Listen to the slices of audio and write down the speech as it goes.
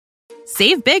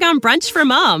Save big on brunch for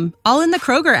mom, all in the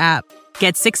Kroger app.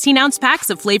 Get 16-ounce packs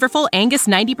of flavorful Angus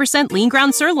 90% lean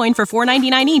ground sirloin for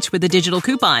 $4.99 each with a digital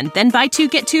coupon. Then buy 2,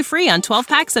 get 2 free on 12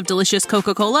 packs of delicious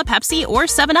Coca-Cola, Pepsi, or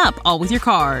 7-Up, all with your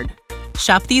card.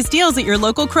 Shop these deals at your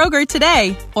local Kroger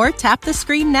today, or tap the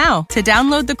screen now to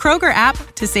download the Kroger app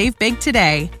to save big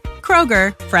today.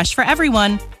 Kroger, fresh for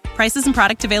everyone. Prices and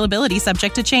product availability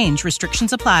subject to change.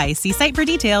 Restrictions apply. See site for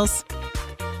details.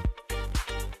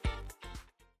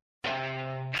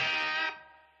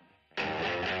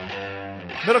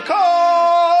 Middle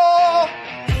call!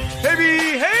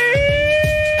 Baby,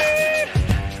 hey!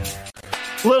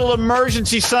 Little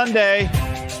emergency Sunday.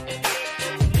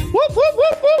 Whoop, whoop,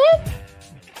 whoop, whoop, whoop.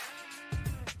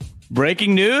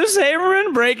 Breaking news,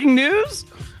 Haberman? Breaking news?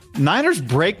 Niners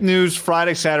break news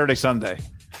Friday, Saturday, Sunday.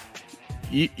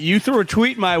 You threw a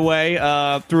tweet my way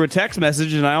through a text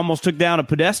message, and I almost took down a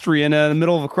pedestrian in the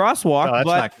middle of a crosswalk. Oh, that's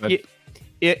but not good.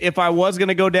 If I was going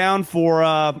to go down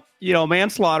for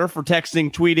manslaughter for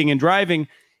texting, tweeting, and driving,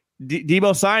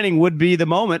 Debo signing would be the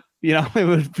moment. It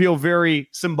would feel very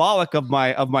symbolic of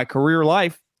my career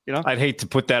life. I'd hate to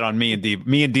put that on me and Debo.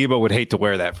 Me and Debo would hate to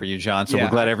wear that for you, John. So Yeah. we're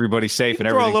glad everybody's safe and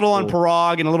Throw everything. a little on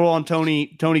Parag and a little on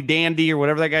Tony Dandy or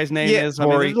whatever that guy's name is. I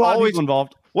mean, there's a lot of people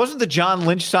involved. Wasn't the John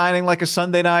Lynch signing like a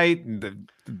Sunday night?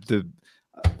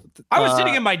 I was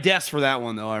sitting at my desk for that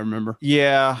one, though. I remember.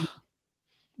 Yeah.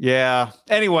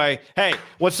 Anyway, hey,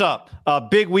 what's up?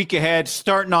 Big week ahead.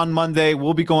 Starting on Monday,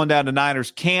 we'll be going down to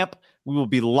Niners camp. We will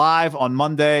be live on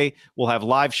Monday. We'll have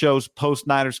live shows post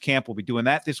Niners camp. We'll be doing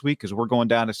that this week because we're going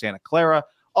down to Santa Clara.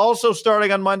 Also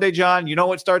starting on Monday, John, you know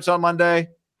what starts on Monday?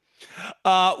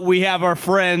 We have our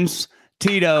friends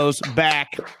Tito's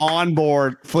back on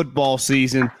board football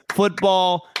season.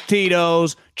 Football,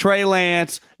 Tito's, Trey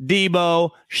Lance, Debo,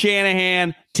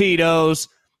 Shanahan, Tito's,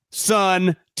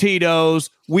 Sun, Tito's,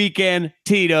 Weekend,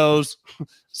 Tito's.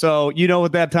 So you know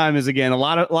what that time is again. A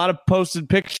lot of posted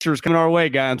pictures coming our way,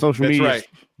 guy, on social media. That's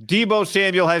right. Debo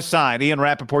Samuel has signed. Ian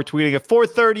Rappaport tweeting at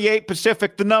 4:38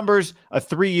 Pacific. The numbers: a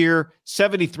 3-year,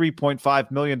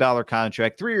 $73.5 million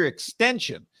contract, 3-year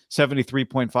extension,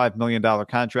 $73.5 million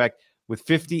contract with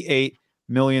 $58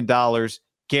 million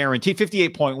guaranteed,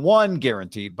 58.1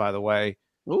 guaranteed, by the way.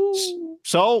 Ooh.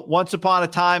 So once upon a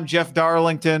time, Jeff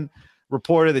Darlington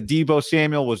reported that Debo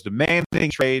Samuel was demanding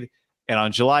trade. And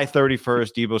on July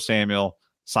 31st, Debo Samuel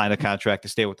signed a contract to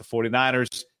stay with the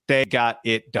 49ers. They got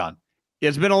it done.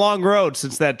 It's been a long road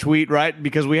since that tweet, right?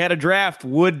 Because we had a draft.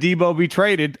 Would Debo be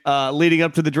traded leading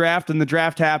up to the draft? And the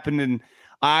draft happened. And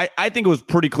I think it was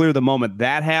pretty clear the moment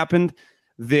that happened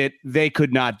that they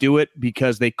could not do it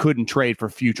because they couldn't trade for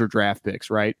future draft picks,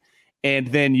 right? And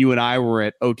then you and I were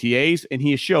at OTAs, and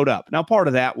he showed up. Now, part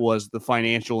of that was the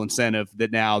financial incentive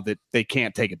that now that they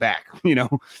can't take it back.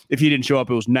 If he didn't show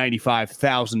up, it was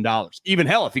 $95,000. Even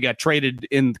hell, if he got traded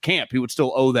in camp, he would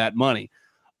still owe that money.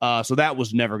 So that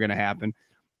was never going to happen.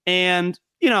 And,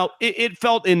 it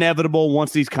felt inevitable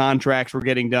once these contracts were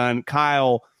getting done.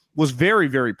 Kyle was very,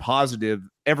 very positive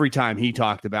every time he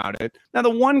talked about it. Now, the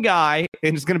one guy,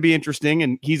 and it's going to be interesting,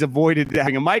 and he's avoided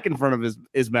having a mic in front of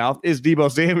his mouth, is Debo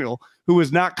Samuel, who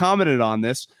has not commented on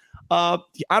this. I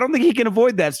don't think he can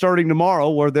avoid that starting tomorrow,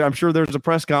 where I'm sure there's a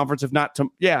press conference. If not,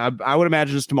 I would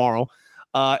imagine it's tomorrow.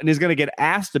 And is going to get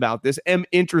asked about this. Am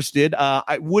interested.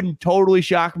 I wouldn't totally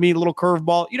shock me. A little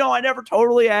curveball. I never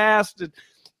totally asked.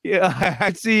 Yeah,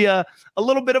 I see a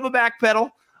little bit of a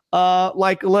backpedal,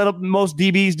 like most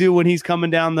DBs do when he's coming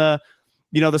down the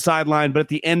sideline. But at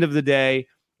the end of the day,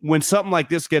 when something like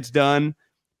this gets done,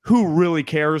 who really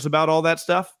cares about all that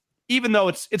stuff? Even though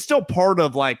it's still part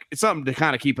of it's something to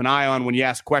kind of keep an eye on when you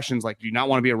ask questions like, do you not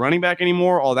want to be a running back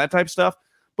anymore? All that type of stuff.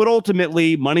 But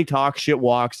ultimately, money talks, shit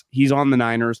walks. He's on the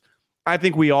Niners. I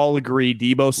think we all agree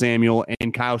Debo Samuel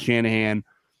and Kyle Shanahan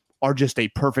are just a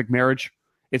perfect marriage.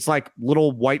 It's like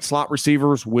little white slot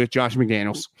receivers with Josh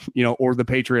McDaniels, or the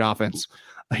Patriot offense.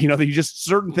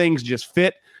 Certain things just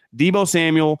fit. Debo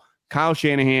Samuel, Kyle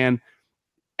Shanahan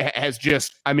has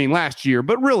just, last year,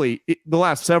 but really the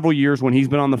last several years when he's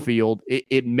been on the field,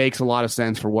 it makes a lot of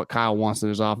sense for what Kyle wants in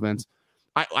his offense.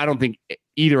 I don't think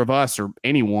either of us or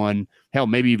anyone, hell,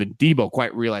 maybe even Debo,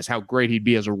 quite realize how great he'd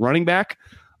be as a running back.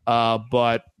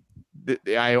 But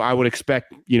I would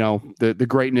expect, the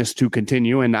greatness to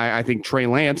continue. And I think Trey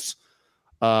Lance,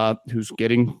 who's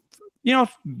getting,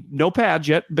 no pads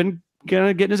yet, been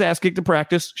getting his ass kicked to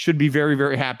practice, should be very,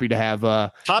 very happy to have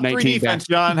top 3 defense,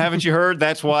 John. Haven't you heard?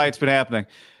 That's why it's been happening.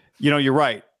 You're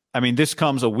right. This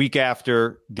comes a week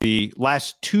after the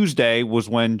last Tuesday was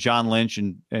when John Lynch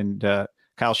and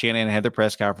Kyle Shanahan had their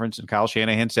press conference, and Kyle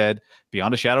Shanahan said,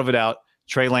 beyond a shadow of a doubt,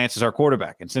 Trey Lance is our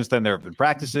quarterback. And since then, there have been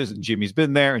practices, and Jimmy's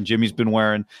been there, and Jimmy's been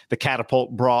wearing the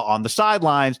catapult bra on the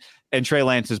sidelines, and Trey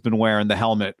Lance has been wearing the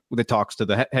helmet that talks to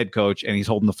the head coach, and he's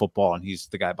holding the football, and he's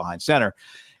the guy behind center.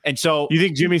 And so, you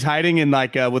think Jimmy's hiding in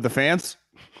with the fans?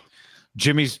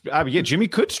 Jimmy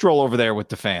could stroll over there with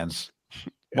the fans.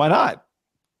 Why not?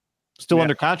 Still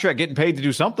under contract, getting paid to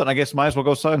do something. I guess might as well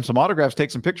go sign some autographs,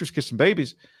 take some pictures, kiss some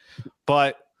babies.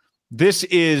 But this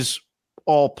is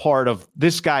all part of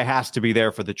this guy has to be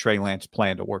there for the Trey Lance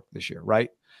plan to work this year, right?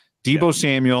 Deebo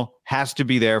Samuel has to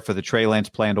be there for the Trey Lance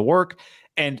plan to work.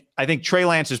 And I think Trey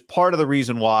Lance is part of the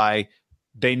reason why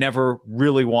they never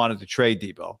really wanted to trade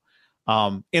Deebo.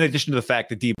 In addition to the fact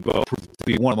that Deebo proved to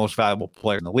be one of the most valuable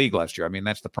players in the league last year. I mean,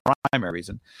 that's the primary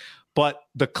reason. But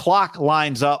the clock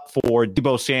lines up for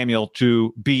Deebo Samuel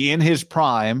to be in his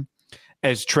prime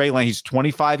as Trey Lance. He's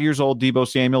 25 years old, Deebo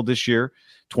Samuel, this year.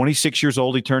 26 years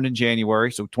old, he turned in January.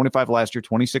 So 25 last year,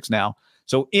 26 now.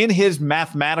 So in his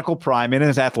mathematical prime, in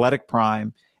his athletic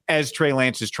prime, as Trey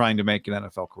Lance is trying to make an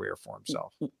NFL career for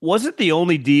himself. Was it the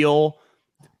only deal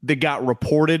that got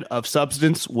reported of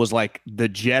substance was like the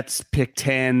Jets pick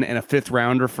 10 and a 5th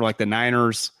rounder for like the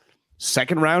Niners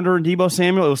 2nd rounder in Deebo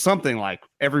Samuel? It was something like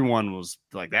everyone was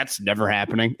like, that's never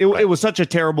happening. It was such a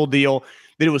terrible deal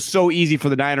that it was so easy for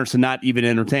the Niners to not even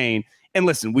entertain. And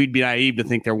listen, we'd be naive to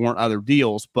think there weren't other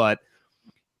deals, but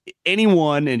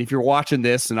anyone, and if you're watching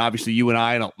this, and obviously you and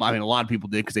I mean, a lot of people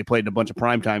did because they played in a bunch of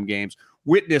primetime games,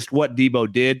 witnessed what Deebo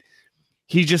did.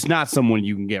 He's just not someone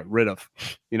you can get rid of.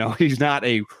 He's not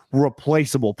a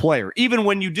replaceable player. Even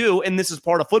when you do, and this is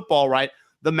part of football, right?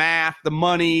 The math, the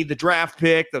money, the draft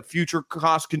pick, the future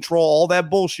cost control, all that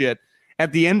bullshit.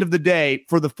 At the end of the day,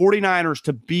 for the 49ers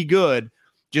to be good,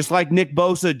 just like Nick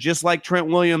Bosa, just like Trent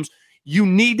Williams, you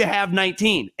need to have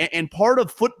 19. And part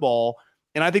of football,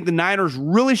 and I think the Niners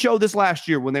really showed this last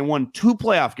year when they won 2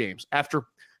 playoff games after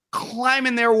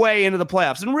climbing their way into the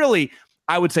playoffs. And really,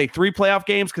 I would say 3 playoff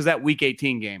games because that Week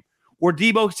 18 game where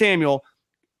Deebo Samuel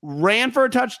ran for a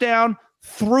touchdown,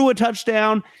 threw a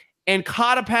touchdown, and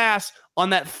caught a pass on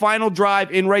that final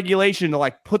drive in regulation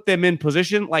to put them in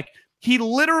position. He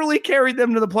literally carried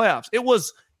them to the playoffs. It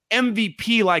was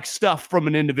MVP-like stuff from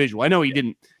an individual. I know he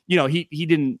didn't, he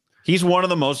didn't. He's one of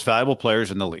the most valuable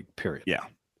players in the league, period. Yeah.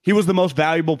 He was the most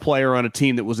valuable player on a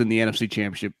team that was in the NFC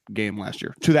Championship game last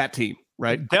year to that team.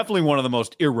 Right. Definitely one of the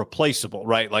most irreplaceable,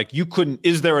 right?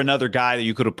 Is there another guy that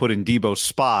you could have put in Deebo's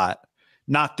spot?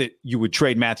 Not that you would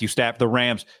trade Matthew Stafford, the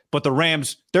Rams, but the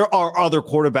Rams, there are other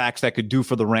quarterbacks that could do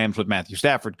for the Rams what Matthew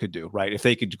Stafford could do, right? If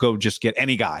they could go just get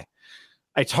any guy.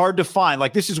 It's hard to find.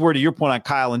 This is where, to your point on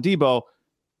Kyle and Deebo,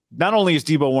 not only is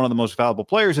Deebo one of the most valuable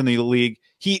players in the league,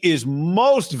 he is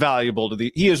more valuable to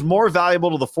the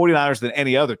 49ers than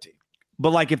any other team.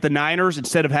 But if the Niners,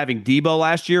 instead of having Deebo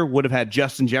last year, would have had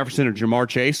Justin Jefferson or Jamar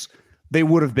Chase, they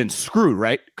would have been screwed,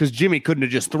 right? Because Jimmy couldn't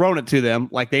have just thrown it to them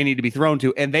like they need to be thrown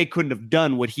to, and they couldn't have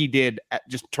done what he did,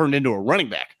 just turned into a running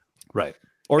back. Right.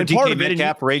 Or DK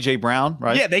Metcalf or A.J. Brown,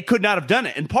 right? Yeah, they could not have done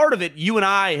it. And part of it, you and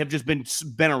I have just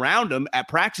been around him at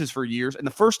practice for years. And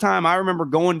the first time I remember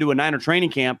going to a Niner training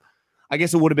camp, I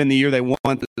guess it would have been the year they won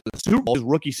the Super Bowl, his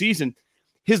rookie season.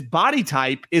 His body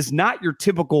type is not your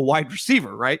typical wide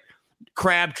receiver, right?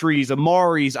 Crabtrees,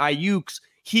 Amaris, Ayuks.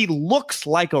 He looks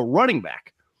like a running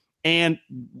back. And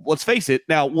let's face it,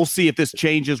 now we'll see if this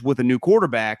changes with a new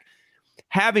quarterback.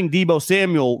 Having Deebo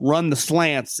Samuel run the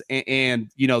slants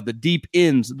and the deep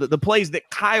ends, the plays that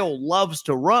Kyle loves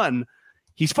to run,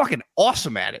 he's fucking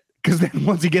awesome at it. Because then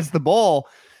once he gets the ball,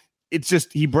 it's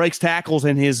just he breaks tackles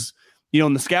in his,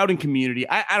 in the scouting community.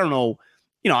 I don't know,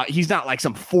 he's not like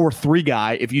some 4.3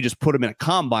 guy if you just put him in a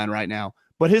combine right now.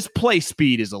 But his play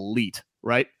speed is elite,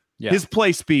 right? Yeah. His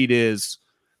play speed is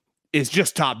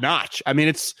just top notch. I mean,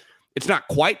 it's not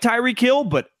quite Tyreek Hill,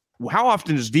 but how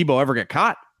often does Deebo ever get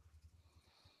caught?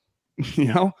 When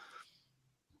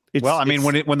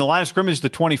the line of scrimmage is the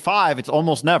 25, it's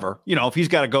almost never. If he's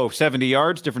got to go 70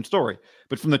 yards, different story.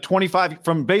 But from the 25,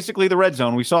 from basically the red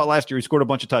zone, we saw it last year. He scored a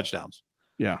bunch of touchdowns.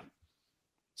 Yeah.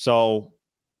 So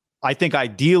I think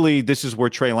ideally this is where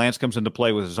Trey Lance comes into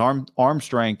play with his arm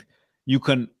strength. You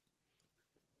can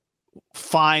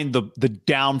find the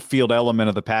downfield element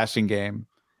of the passing game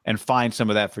and find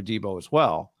some of that for Deebo as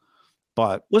well.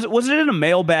 But was it in a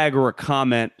mailbag or a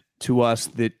comment to us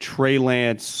that Trey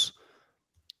Lance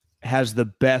has the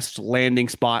best landing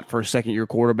spot for a second-year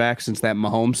quarterback since that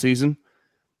Mahomes season?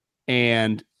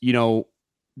 And, do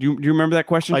you remember that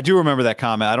question? I do remember that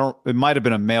comment. It might have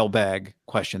been a mailbag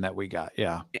question that we got.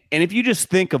 Yeah. And if you just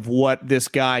think of what this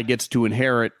guy gets to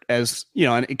inherit as,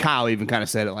 and Kyle even kind of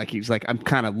said it, he's like, I'm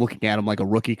kind of looking at him like a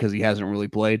rookie because he hasn't really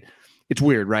played. it's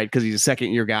weird, right? Because he's a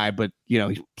second-year guy, but,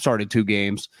 he started 2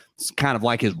 games. It's kind of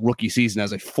like his rookie season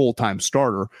as a full-time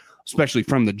starter, especially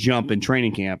from the jump in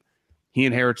training camp. He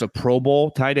inherits a Pro Bowl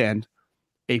tight end,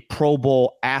 a Pro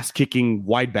Bowl ass-kicking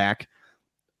wideback,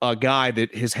 a guy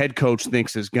that his head coach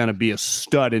thinks is going to be a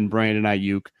stud in Brandon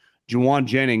Ayuk, Juwan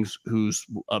Jennings, who's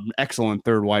an excellent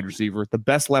third wide receiver, the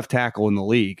best left tackle in the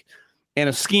league, and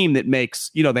a scheme that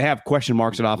makes, they have question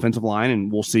marks at offensive line,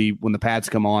 and we'll see when the pads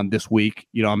come on this week.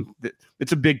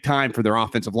 It's a big time for their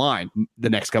offensive line the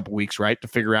next couple weeks, right, to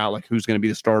figure out like who's going to be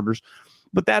the starters.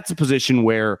 But that's a position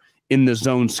where in the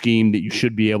zone scheme that you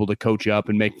should be able to coach up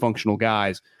and make functional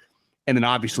guys. And then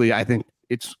obviously I think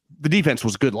the defense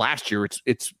was good last year.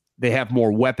 They have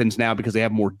more weapons now because they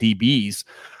have more DBs.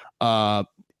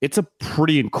 It's a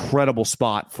pretty incredible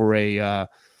spot for a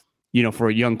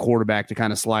young quarterback to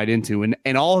kind of slide into.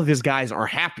 And all of his guys are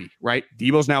happy, right?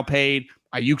 Debo's now paid.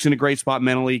 Ayuk's in a great spot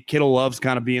mentally. Kittle loves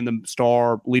kind of being the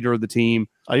star leader of the team.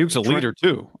 Ayuk's a leader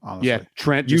too, honestly. Yeah,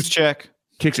 Trent Juszczyk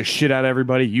kicks a shit out of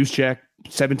everybody. Juszczyk,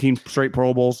 17 straight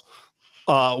Pro Bowls.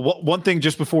 One thing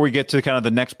just before we get to kind of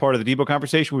the next part of the Debo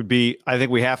conversation would be, I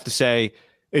think we have to say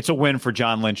it's a win for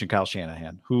John Lynch and Kyle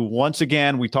Shanahan, who once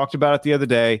again, we talked about it the other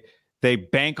day, they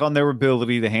bank on their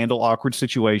ability to handle awkward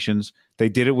situations. They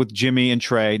did it with Jimmy and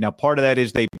Trey. Now, part of that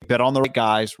is they bet on the right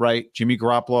guys, right? Jimmy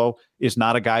Garoppolo is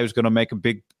not a guy who's going to make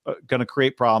going to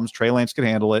create problems. Trey Lance can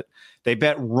handle it. They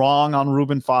bet wrong on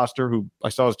Reuben Foster, who I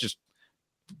saw was just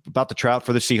about to try out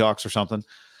for the Seahawks or something.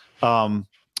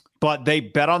 But they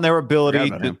bet on their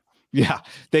ability.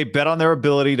 They bet on their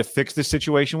ability to fix the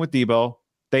situation with Debo.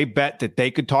 They bet that they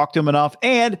could talk to him enough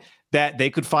and that they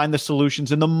could find the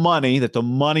solutions in the money, that the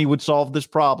money would solve this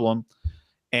problem.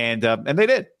 And they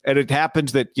did. And it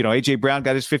happens that, A.J. Brown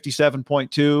got his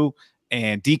 57.2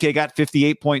 and DK got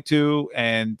 58.2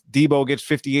 and Debo gets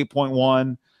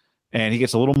 58.1 and he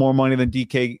gets a little more money than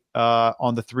DK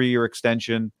on the 3-year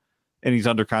extension. And he's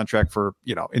under contract for,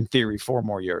 in theory, 4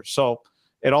 more years. So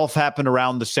it all happened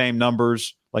around the same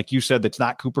numbers. Like you said, that's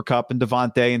not Cooper Kupp and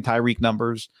Devontae and Tyreek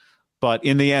numbers. But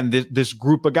in the end, this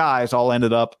group of guys all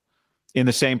ended up in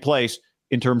the same place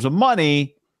in terms of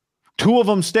money. 2 of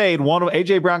them stayed. One of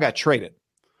A.J. Brown got traded.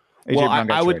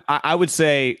 I would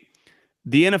say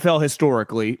the NFL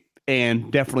historically,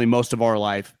 and definitely most of our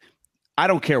life, I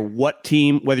don't care what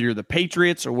team, whether you're the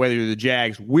Patriots or whether you're the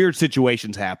Jags, weird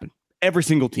situations happen. Every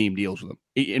single team deals with them,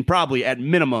 and probably at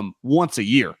minimum once a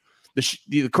year.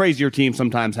 The crazier teams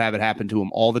sometimes have it happen to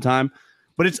them all the time,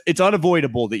 but it's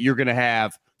unavoidable that you're going to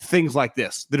have things like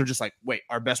this that are just like, wait,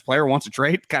 our best player wants a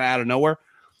trade kind of out of nowhere.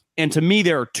 And to me,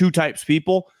 there are 2 types of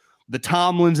people, the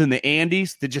Tomlins and the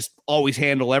Andys that just always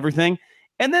handle everything.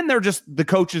 And then they're just the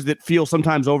coaches that feel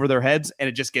sometimes over their heads and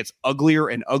it just gets uglier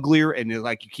and uglier. And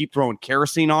like you keep throwing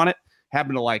kerosene on it.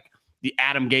 Happened to like the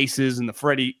Adam Gases and the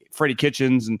Freddie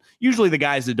Kitchens and usually the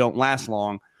guys that don't last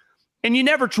long. And you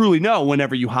never truly know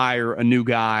whenever you hire a new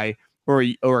guy or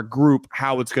a group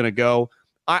how it's going to go.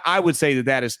 I would say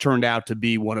that has turned out to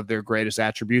be one of their greatest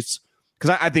attributes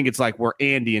because I think it's like where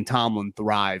Andy and Tomlin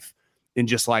thrive in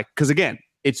just like, because again,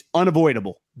 it's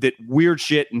unavoidable that weird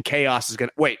shit and chaos is going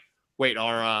to wait,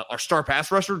 our star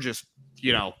pass rusher just,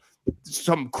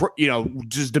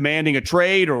 just demanding a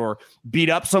trade or beat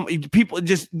up some people.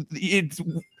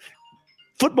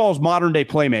 Football's modern day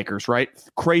playmakers, right?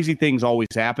 Crazy things always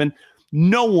happen.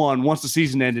 No one, once the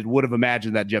season ended, would have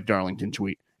imagined that Jeff Darlington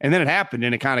tweet. And then it happened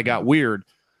and it kind of got weird.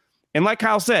 And like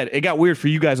Kyle said, it got weird for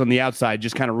you guys on the outside,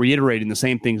 just kind of reiterating the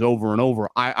same things over and over.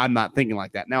 I'm not thinking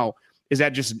like that. Now, is that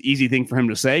just an easy thing for him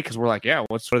to say? Because we're like, yeah,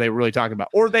 what are they really talking about?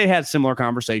 Or they had similar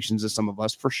conversations as some of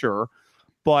us, for sure.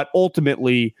 But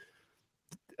ultimately,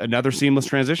 another seamless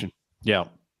transition. Yeah.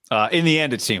 In the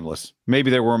end, it's seamless.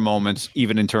 Maybe there were moments,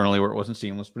 even internally, where it wasn't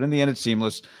seamless. But in the end, it's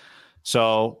seamless.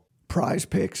 So Prize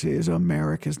Picks is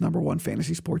America's #1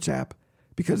 fantasy sports app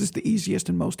because it's the easiest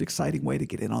and most exciting way to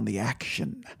get in on the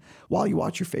action. While you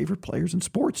watch your favorite players in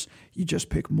sports, you just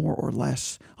pick more or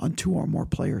less on 2 or more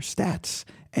player stats,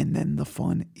 and then the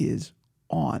fun is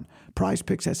on. Prize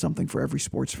Picks has something for every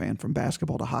sports fan, from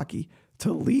basketball to hockey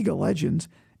to League of Legends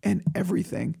and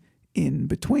everything in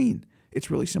between. It's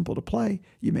really simple to play.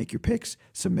 You make your picks,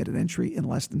 submit an entry in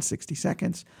less than 60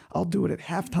 seconds. I'll do it at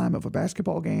halftime of a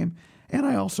basketball game, and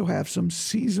I also have some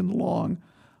season-long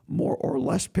more or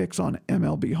less picks on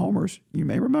MLB homers. You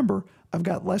may remember, I've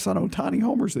got less on Ohtani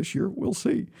homers this year. We'll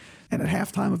see. And at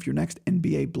halftime of your next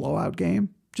NBA blowout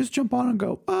game, just jump on and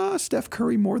go, Steph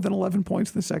Curry more than 11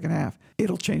 points in the second half.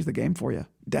 It'll change the game for you.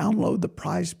 Download the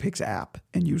Prize Picks app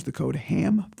and use the code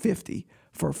HAM50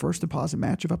 for a first deposit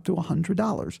match of up to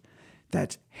 $100.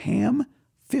 That's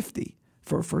HAM50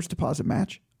 for a first deposit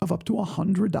match of up to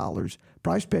 $100.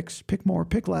 Prize Picks, pick more,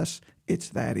 pick less. It's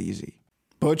that easy.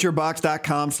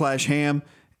 ButcherBox.com/ham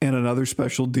and another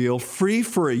special deal. Free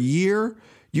for a year.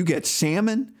 You get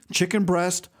salmon, chicken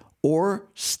breast, or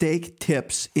steak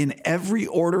tips in every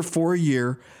order for a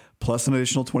year, plus an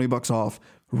additional $20 off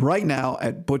right now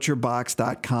at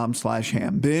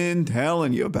ButcherBox.com/ham. Been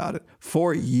telling you about it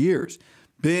for years.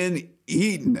 Been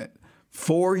eating it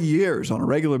for years on a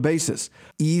regular basis.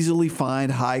 Easily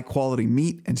find high-quality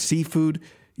meat and seafood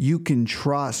you can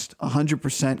trust.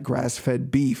 100% grass-fed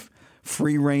beef,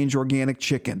 free-range organic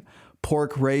chicken,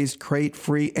 pork-raised,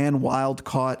 crate-free, and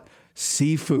wild-caught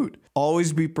seafood.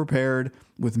 Always be prepared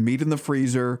with meat in the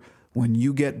freezer when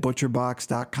you get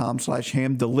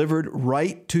ButcherBox.com/ham delivered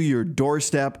right to your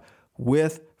doorstep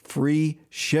with free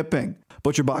shipping.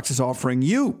 ButcherBox is offering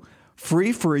you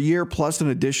free for a year plus an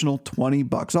additional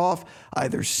 $20 off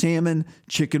either salmon,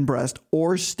 chicken breast,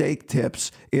 or steak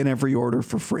tips in every order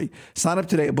for free. Sign up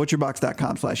today at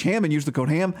ButcherBox.com/ham and use the code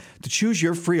HAM to choose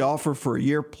your free offer for a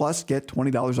year plus get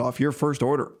 $20 off your first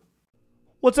order.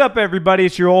 What's up, everybody?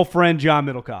 It's your old friend, John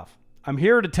Middlecoff. I'm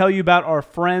here to tell you about our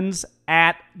friends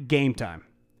at Game Time.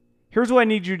 Here's what I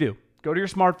need you to do. Go to your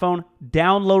smartphone,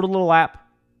 download a little app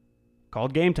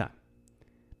called Game Time.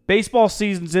 Baseball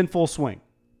season's in full swing.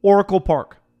 Oracle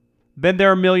Park. Been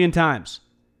there a million times.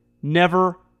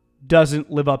 Never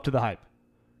doesn't live up to the hype.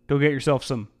 Go get yourself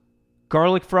some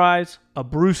garlic fries, a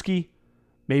brewski,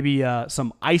 maybe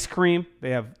some ice cream. They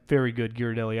have very good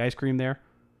Ghirardelli ice cream there.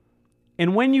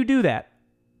 And when you do that,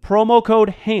 promo code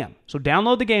HAM. So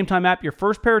download the Game Time app. Your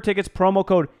first pair of tickets, promo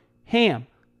code HAM,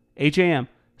 H-A-M,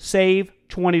 save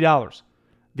 $20.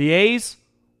 The A's,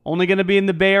 only going to be in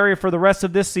the Bay Area for the rest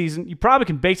of this season. You probably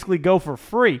can basically go for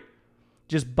free.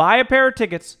 Just buy a pair of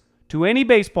tickets to any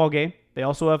baseball game. They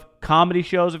also have comedy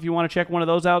shows if you want to check one of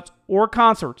those out, or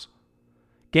concerts.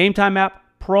 Game Time app,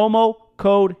 promo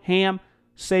code HAM,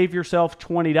 save yourself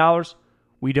 $20.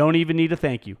 We don't even need a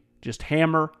thank you. Just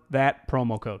hammer that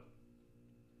promo code.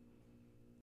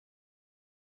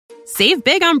 Save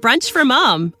big on brunch for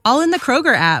mom, all in the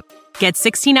Kroger app. Get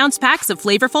 16-ounce packs of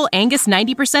flavorful Angus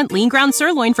 90% lean ground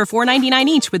sirloin for $4.99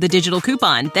 each with a digital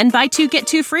coupon. Then buy 2, get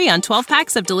 2 free on 12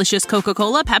 packs of delicious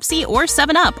Coca-Cola, Pepsi, or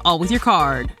 7-Up, all with your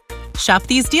card. Shop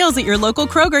these deals at your local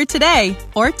Kroger today,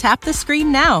 or tap the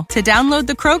screen now to download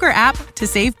the Kroger app to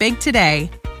save big today.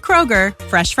 Kroger,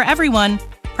 fresh for everyone.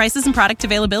 Prices and product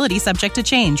availability subject to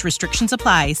change. Restrictions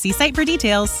apply. See site for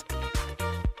details.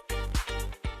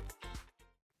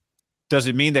 Does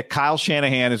it mean that Kyle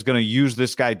Shanahan is going to use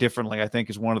this guy differently? I think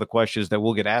is one of the questions that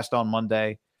we'll get asked on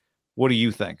Monday. What do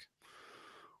you think?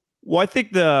 Well, I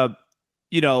think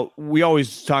we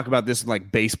always talk about this in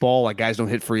like baseball, like guys don't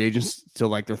hit free agents till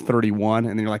like they're 31.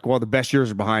 And then you're like, well, the best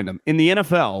years are behind them. In the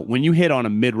NFL, when you hit on a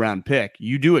mid-round pick,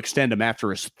 you do extend him after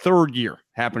his third year.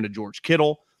 Happened to George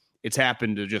Kittle. It's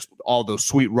happened to just all those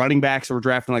sweet running backs that were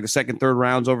drafted in like the second, third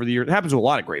rounds over the year. It happens to a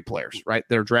lot of great players, right?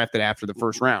 They're drafted after the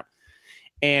first round.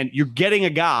 And you're getting a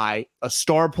guy, a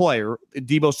star player,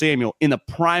 Deebo Samuel, in the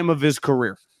prime of his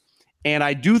career. And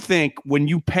I do think when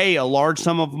you pay a large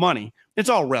sum of money, it's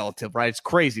all relative, right? It's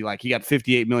crazy. Like he got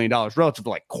 $58 million relative to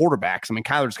like quarterbacks. I mean,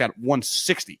 Kyler just got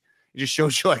 160. It just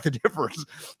shows you like the difference.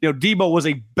 Deebo was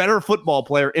a better football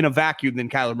player in a vacuum than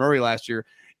Kyler Murray last year.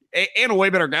 And a way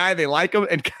better guy. They like him.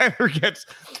 And Kyler gets,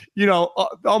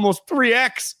 almost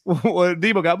 3X what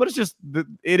Deebo got. But it's just,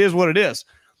 it is what it is.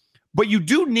 But you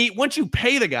do need, once you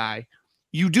pay the guy,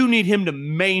 you do need him to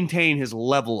maintain his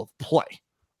level of play,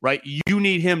 right? You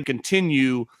need him to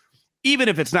continue, even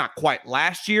if it's not quite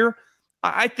last year.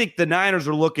 I think the Niners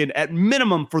are looking at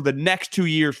minimum for the next 2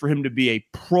 years for him to be a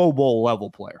Pro Bowl level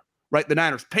player, right? The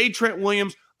Niners paid Trent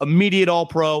Williams, immediate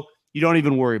All-Pro. You don't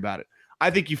even worry about it.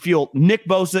 I think you feel Nick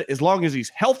Bosa, as long as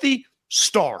he's healthy,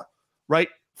 star, right?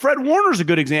 Fred Warner's a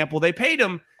good example. They paid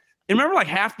him. And remember, like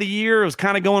half the year, it was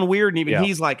kind of going weird. And even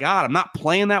he's like, God, I'm not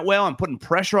playing that well. I'm putting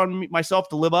pressure on myself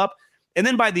to live up. And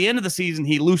then by the end of the season,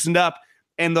 he loosened up.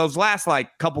 And those last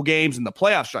like couple games in the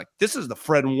playoffs, like this is the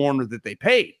Fred Warner that they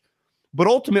paid. But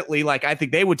ultimately, like I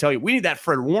think they would tell you, we need that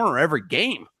Fred Warner every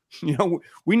game.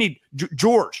 We need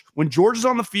George. When George is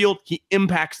on the field, he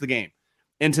impacts the game.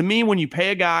 And to me, when you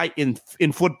pay a guy in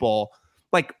football,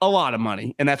 like a lot of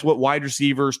money, and that's what wide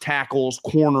receivers, tackles,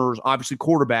 corners, obviously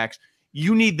quarterbacks,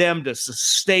 you need them to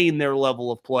sustain their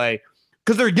level of play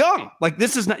because they're young. Like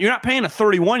this is not, you're not paying a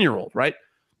 31-year-old, right?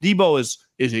 Deebo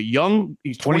is a young,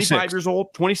 he's 25 years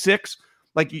old, 26,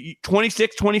 like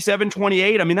 26, 27,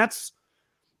 28. I mean, that's,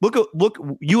 look,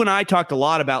 you and I talked a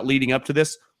lot about leading up to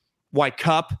this, why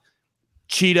Kupp,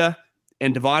 Cheetah,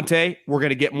 and Devontae were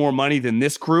going to get more money than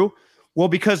this crew. Well,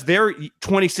 because they're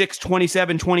 26,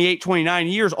 27, 28, 29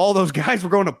 years, all those guys were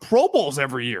going to Pro Bowls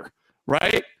every year,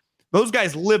 right? Those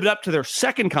guys lived up to their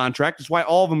second contract. That's why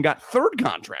all of them got third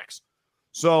contracts.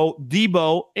 So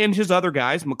Debo and his other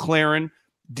guys, McLaren,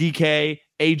 DK,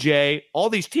 AJ, all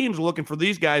these teams are looking for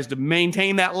these guys to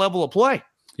maintain that level of play.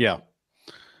 Yeah.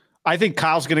 I think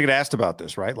Kyle's going to get asked about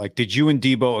this, right? Like, did you and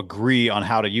Debo agree on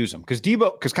how to use them?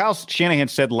 Because Kyle Shanahan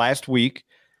said last week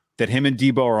that him and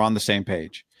Debo are on the same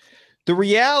page. The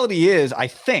reality is, I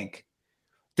think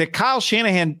that Kyle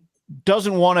Shanahan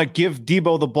doesn't want to give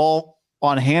Debo the ball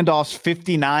on handoffs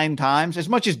 59 times, as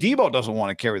much as Debo doesn't want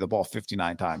to carry the ball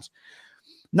 59 times.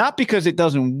 Not because it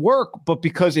doesn't work, but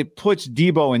because it puts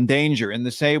Debo in danger in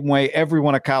the same way every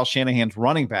one of Kyle Shanahan's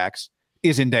running backs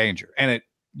is in danger. And it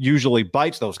usually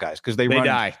bites those guys because they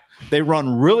die. They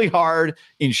run really hard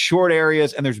in short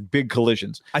areas, and there's big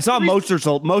collisions. I saw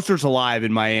Mostert's alive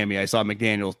in Miami. I saw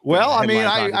McDaniels. Well, I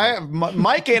mean,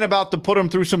 Mike ain't about to put him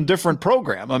through some different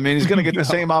program. I mean, he's going to get the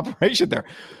same operation there.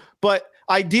 But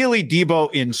ideally,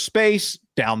 Debo in space,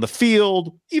 down the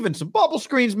field, even some bubble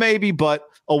screens maybe, but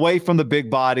away from the big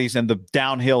bodies and the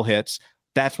downhill hits.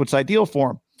 That's what's ideal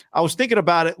for him. I was thinking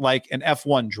about it like an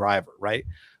F1 driver, right?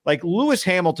 Like Lewis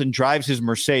Hamilton drives his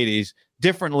Mercedes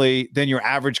differently than your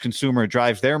average consumer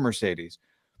drives their Mercedes,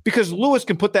 because Lewis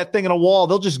can put that thing in a wall.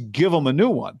 They'll just give him a new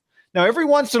one. Now, every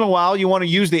once in a while, you want to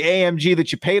use the AMG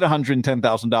that you paid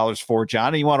 $110,000 for, John,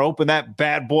 and you want to open that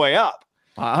bad boy up.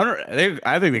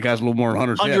 I think it costs a little more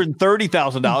than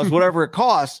 $130,000, whatever it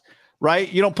costs,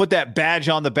 right? You don't put that badge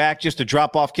on the back just to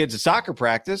drop off kids at soccer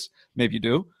practice. Maybe you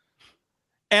do.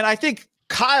 And I think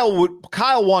Kyle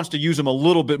wants to use him a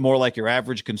little bit more like your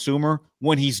average consumer.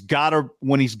 When he's got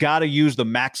to use the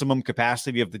maximum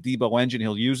capacity of the Debo engine,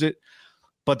 he'll use it.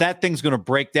 But that thing's going to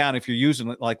break down if you're using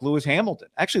it like Lewis Hamilton.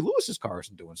 Actually, Lewis's car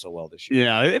isn't doing so well this year.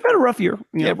 Yeah, they've had a rough year.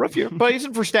 Yeah, rough year. But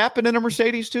isn't Verstappen in a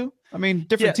Mercedes too? I mean,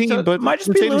 different team, so but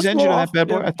Mercedes engine on that bad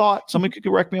boy. I thought somebody could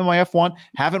correct me on my F1.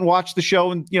 Haven't watched the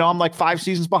show, and I'm like 5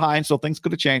 seasons behind, so things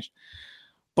could have changed.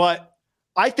 But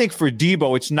I think for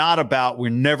Debo, it's not about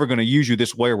we're never going to use you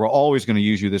this way or we're always going to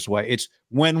use you this way. It's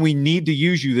when we need to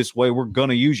use you this way, we're going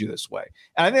to use you this way.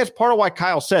 And I think that's part of why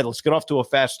Kyle said, let's get off to a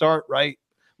fast start, right?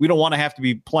 We don't want to have to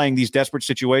be playing these desperate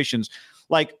situations.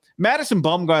 Like Madison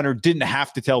Bumgarner didn't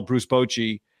have to tell Bruce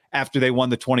Bochy after they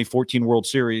won the 2014 World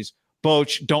Series,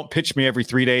 Boch, don't pitch me every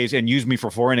 3 days and use me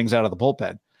for 4 innings out of the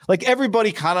bullpen. Like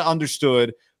everybody kind of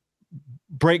understood,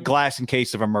 break glass in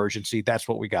case of emergency. That's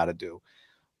what we got to do.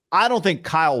 I don't think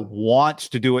Kyle wants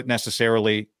to do it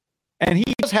necessarily. And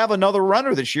he does have another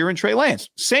runner this year in Trey Lance.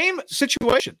 Same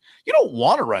situation. You don't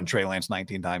want to run Trey Lance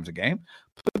 19 times a game,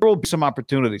 but there will be some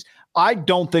opportunities. I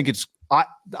don't think it's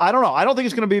I don't know. I don't think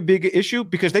it's going to be a big issue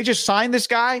because they just signed this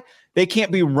guy. They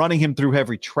can't be running him through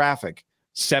heavy traffic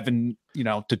 7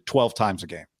 to 12 times a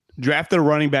game. Drafted a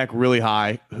running back really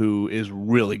high who is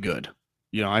really good.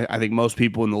 I think most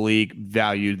people in the league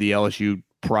value the LSU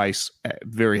price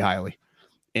very highly.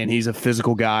 And he's a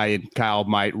physical guy, and Kyle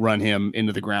might run him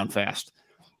into the ground fast.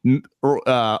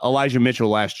 Elijah Mitchell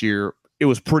last year, it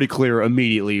was pretty clear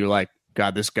immediately. You're like,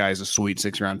 God, this guy's a sweet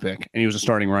 6th-round pick. And he was a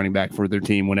starting running back for their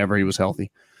team whenever he was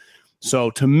healthy. So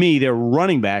to me, they're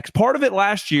running backs. Part of it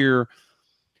last year,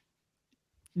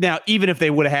 now, even if they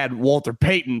would have had Walter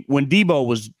Payton, when Debo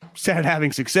was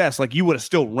having success, like you would have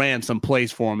still ran some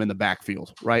plays for him in the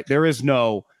backfield, right? There is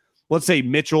no, let's say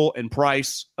Mitchell and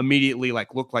Price immediately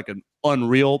look like an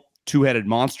unreal 2-headed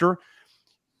monster.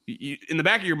 In the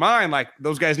back of your mind, like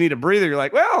those guys need a breather. You're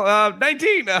like, well,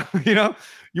 19,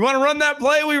 you want to run that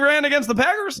play we ran against the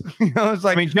Packers? It's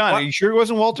like, John, are you sure it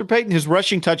wasn't Walter Payton? His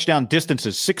rushing touchdown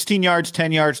distances, 16 yards,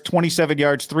 10 yards, 27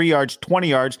 yards, 3 yards, 20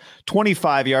 yards,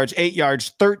 25 yards, 8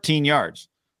 yards, 13 yards.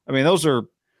 I mean, those are.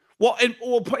 Well,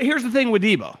 here's the thing with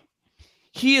Debo.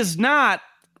 He is not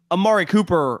Amari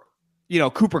Cooper,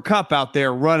 Cooper Kupp out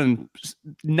there running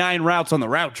 9 routes on the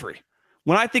route tree.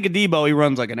 When I think of Debo, he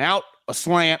runs like an out, a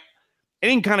slant,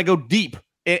 and he can kind of go deep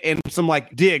in some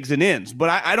digs and ends. But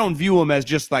I don't view him as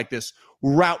just like this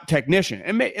route technician.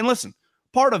 And listen,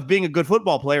 part of being a good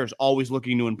football player is always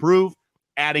looking to improve,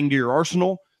 adding to your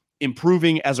arsenal,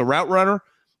 improving as a route runner,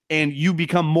 and you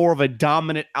become more of a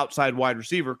dominant outside wide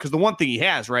receiver. Because the one thing he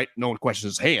has, right, no one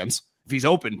questions his hands. If he's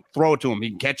open, throw it to him. He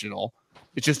can catch it all.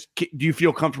 It's just, do you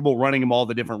feel comfortable running him all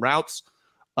the different routes?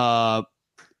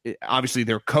 Obviously,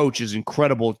 their coach is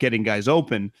incredible at getting guys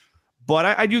open. But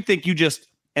I do think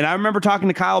and I remember talking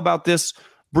to Kyle about this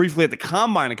briefly at the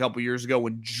Combine a couple years ago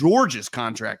when George's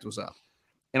contract was up.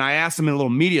 And I asked him in a little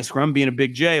media scrum, being a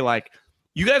big J,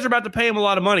 you guys are about to pay him a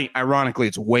lot of money. Ironically,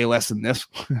 it's way less than this.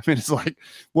 I mean, it's like,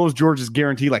 what was George's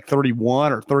guarantee? Like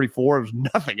 31 or 34? It was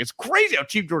nothing. It's crazy how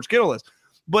cheap George Kittle is.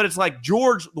 But it's like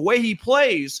George, the way he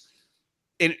plays,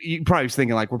 and you probably was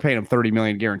thinking like, we're paying him $30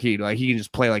 million guaranteed. Like he can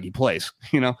just play like he plays,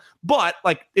 you know? But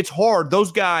like, it's hard.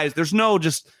 Those guys, there's no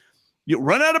just, you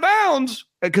run out of bounds,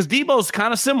 because Debo's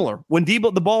kind of similar. When the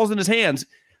ball's in his hands,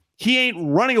 he ain't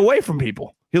running away from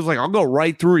people. He was like, I'll go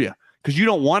right through you because you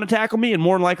don't want to tackle me, and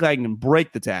more than likely I can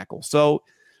break the tackle. So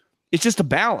it's just a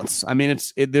balance. I mean,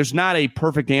 there's not a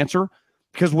perfect answer,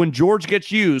 because when George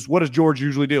gets used, what does George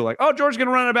usually do? Like, oh, George's going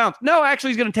to run out of bounds. No, actually,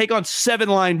 he's going to take on 7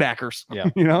 linebackers. Yeah.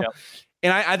 You know? Yeah.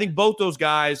 And I think both those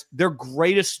guys, their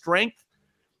greatest strength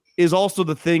is also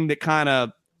the thing that kind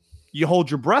of you hold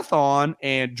your breath on.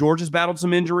 And George has battled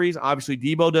some injuries. Obviously,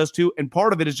 Debo does too. And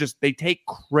part of it is just they take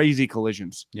crazy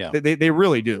collisions. Yeah. They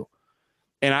really do.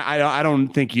 And I don't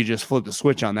think you just flip the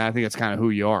switch on that. I think that's kind of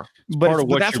who you are. But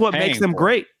that's what makes them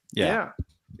great. Yeah.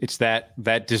 It's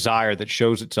that desire that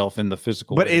shows itself in the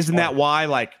physical. But isn't that why,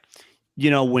 like,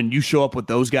 you know, when you show up with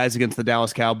those guys against the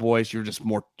Dallas Cowboys,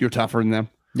 you're tougher than them?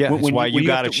 Yeah, that's why you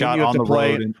got a shot on the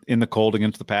road in the cold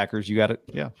against the Packers. You got it.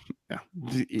 Yeah.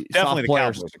 Definitely the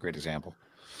Cowboys is a great example.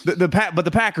 But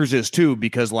the Packers is too,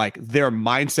 because like their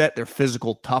mindset, their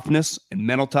physical toughness and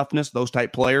mental toughness, those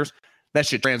type players, that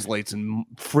shit translates in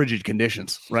frigid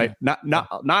conditions, right? Yeah.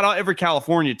 Not every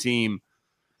California team,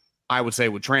 I would say,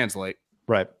 would translate.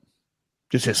 Right.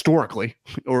 Just historically,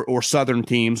 or Southern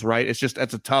teams, right?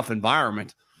 That's a tough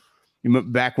environment.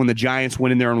 Back when the Giants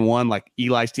went in there and won, like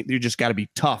Eli's team, you just got to be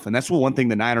tough. And that's one thing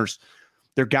the Niners,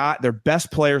 their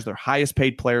best players, their highest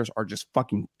paid players are just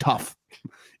fucking tough,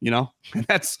 you know? And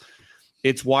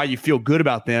it's why you feel good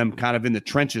about them kind of in the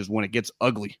trenches when it gets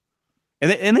ugly.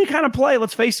 And they kind of play,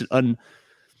 let's face it,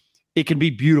 it can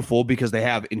be beautiful because they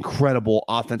have incredible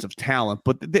offensive talent,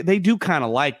 but they do kind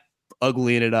of like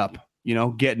uglying it up, you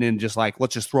know, getting in just like,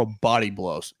 let's just throw body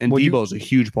blows. And Debo's a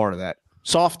huge part of that.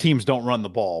 Soft teams don't run the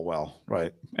ball well,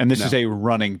 right? And this is a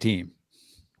running team.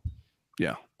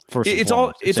 Yeah. It's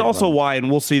also why,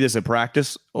 and we'll see this at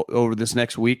practice over this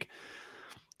next week.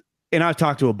 And I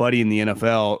talked to a buddy in the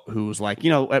NFL who was like,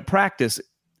 you know, at practice,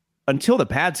 until the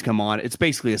pads come on, it's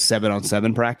basically a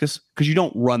 7-on-7 practice because you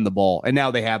don't run the ball. And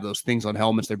now they have those things on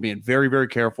helmets. They're being very, very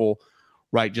careful,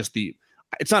 right?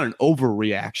 It's not an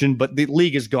overreaction, but the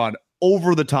league has gone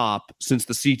over the top since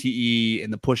the CTE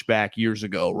and the pushback years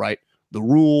ago, right? The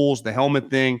rules, the helmet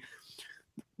thing.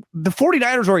 The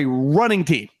 49ers are a running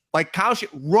team. Like Kyle should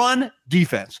run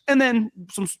defense. And then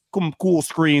some cool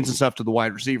screens and stuff to the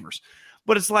wide receivers.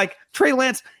 But it's like Trey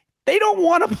Lance, they don't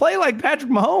want to play like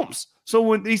Patrick Mahomes. So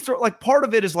when these like part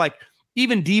of it is like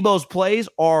even Debo's plays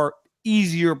are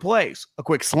easier plays. A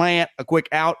quick slant, a quick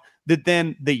out, that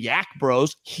then the Yak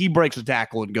Bros, he breaks a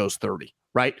tackle and goes 30,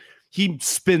 right? He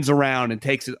spins around and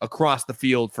takes it across the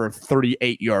field for a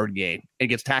 38-yard gain and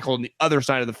gets tackled on the other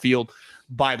side of the field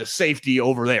by the safety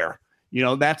over there. You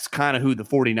know, that's kind of who the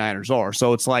 49ers are.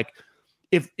 So it's like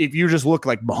if you just look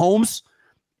like Mahomes,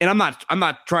 and I'm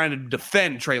not trying to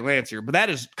defend Trey Lance here, but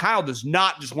Kyle does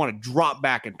not just want to drop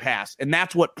back and pass. And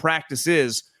that's what practice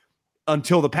is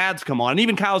until the pads come on. And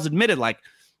even Kyle's admitted, like,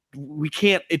 we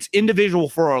can't, it's individual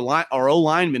for our O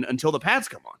linemen until the pads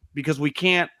come on because we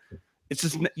can't. It's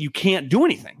just you can't do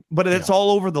anything, but it's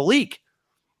all over the league,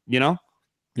 you know?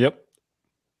 Yep.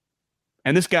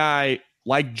 And this guy,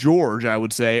 like George, I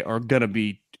would say, are going to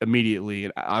be immediately,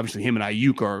 and obviously him and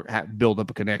Ayuk build up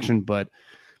a connection, but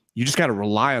you just got to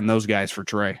rely on those guys for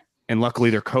Trey. And luckily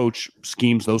their coach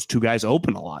schemes those two guys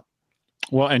open a lot.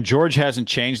 Well, and George hasn't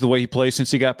changed the way he plays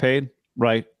since he got paid,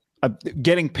 right?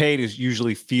 Getting paid is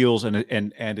usually feels and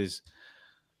is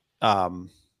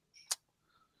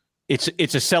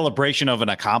it's a celebration of an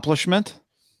accomplishment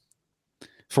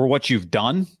for what you've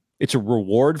done. It's a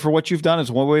reward for what you've done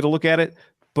is one way to look at it.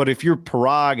 But if you're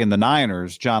Parag and the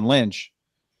Niners, John Lynch,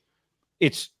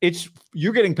 it's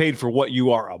you're getting paid for what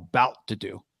you are about to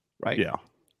do, right? Yeah.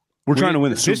 We're trying to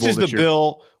win the Super Bowl. This is the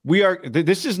bill. We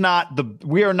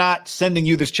are not sending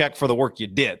you this check for the work you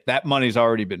did. That money's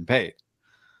already been paid.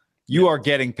 You are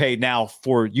getting paid now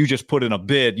for you just put in a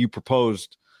bid. You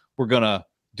proposed we're going to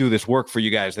do this work for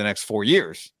you guys the next 4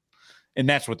 years. And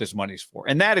that's what this money's for.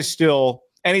 And that is still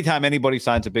anytime anybody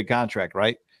signs a big contract,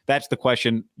 right? That's the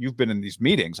question. You've been in these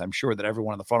meetings. I'm sure that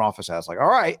everyone in the front office has like, all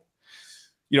right,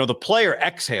 you know, the player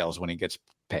exhales when he gets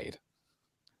paid.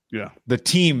 Yeah. The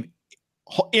team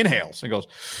inhales and goes,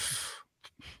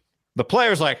 the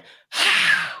player's like,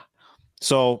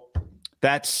 so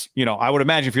that's, you know, I would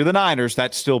imagine if you're the Niners,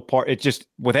 that's still part. It's just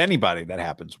with anybody that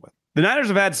happens with. The Niners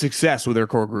have had success with their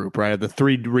core group, right? The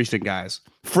three recent guys.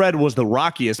 Fred was the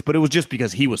rockiest, but it was just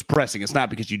because he was pressing. It's not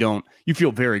because you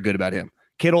feel very good about him.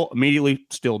 Kittle, immediately,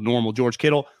 still normal George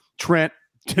Kittle. Trent,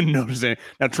 didn't notice it.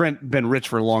 Now, Trent been rich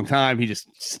for a long time. He just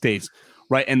stays,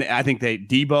 right? And I think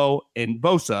Debo and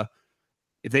Bosa,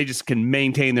 if they just can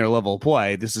maintain their level of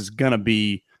play, this is one of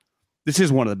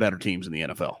the better teams in the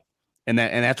NFL. And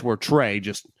that's where Trey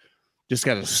just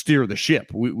got to steer the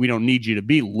ship. We don't need you to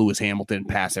be Lewis Hamilton,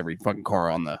 pass every fucking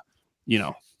car on the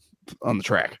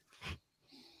track.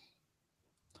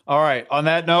 All right. On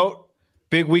that note,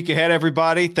 big week ahead,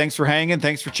 everybody. Thanks for hanging.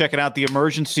 Thanks for checking out the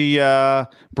emergency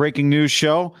breaking news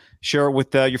show. Share it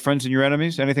with your friends and your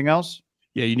enemies. Anything else?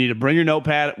 Yeah, you need to bring your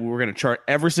notepad. We're going to chart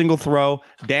every single throw,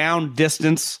 down,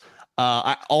 distance.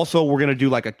 We're going to do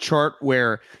like a chart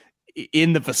where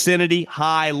in the vicinity,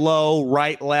 high, low,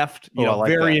 right, left,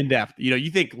 very in depth.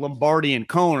 You think Lombardi and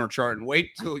Cohn are charting. Wait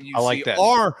till you see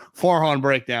our Farhan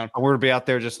breakdown. We're going to be out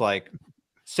there just like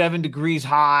 7 degrees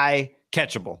high,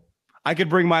 catchable. I could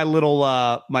bring my little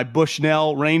my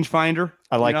Bushnell rangefinder.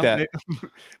 I like that.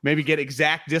 Maybe get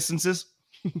exact distances.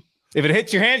 If it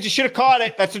hits your hands, you should have caught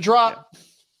it. That's a drop. Yeah.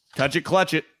 Touch it,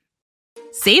 clutch it.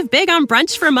 Save big on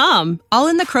brunch for mom, all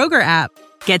in the Kroger app.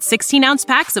 Get 16-ounce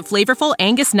packs of flavorful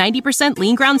Angus 90%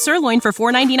 lean ground sirloin for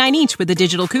 $4.99 each with a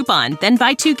digital coupon. Then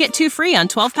buy 2, get 2 free on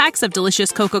 12 packs of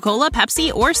delicious Coca-Cola,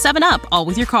 Pepsi, or 7-Up, all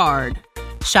with your card.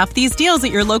 Shop these deals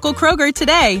at your local Kroger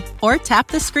today, or tap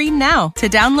the screen now to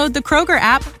download the Kroger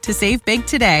app to save big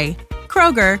today.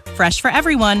 Kroger, fresh for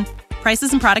everyone.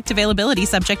 Prices and product availability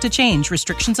subject to change.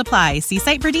 Restrictions apply. See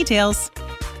site for details.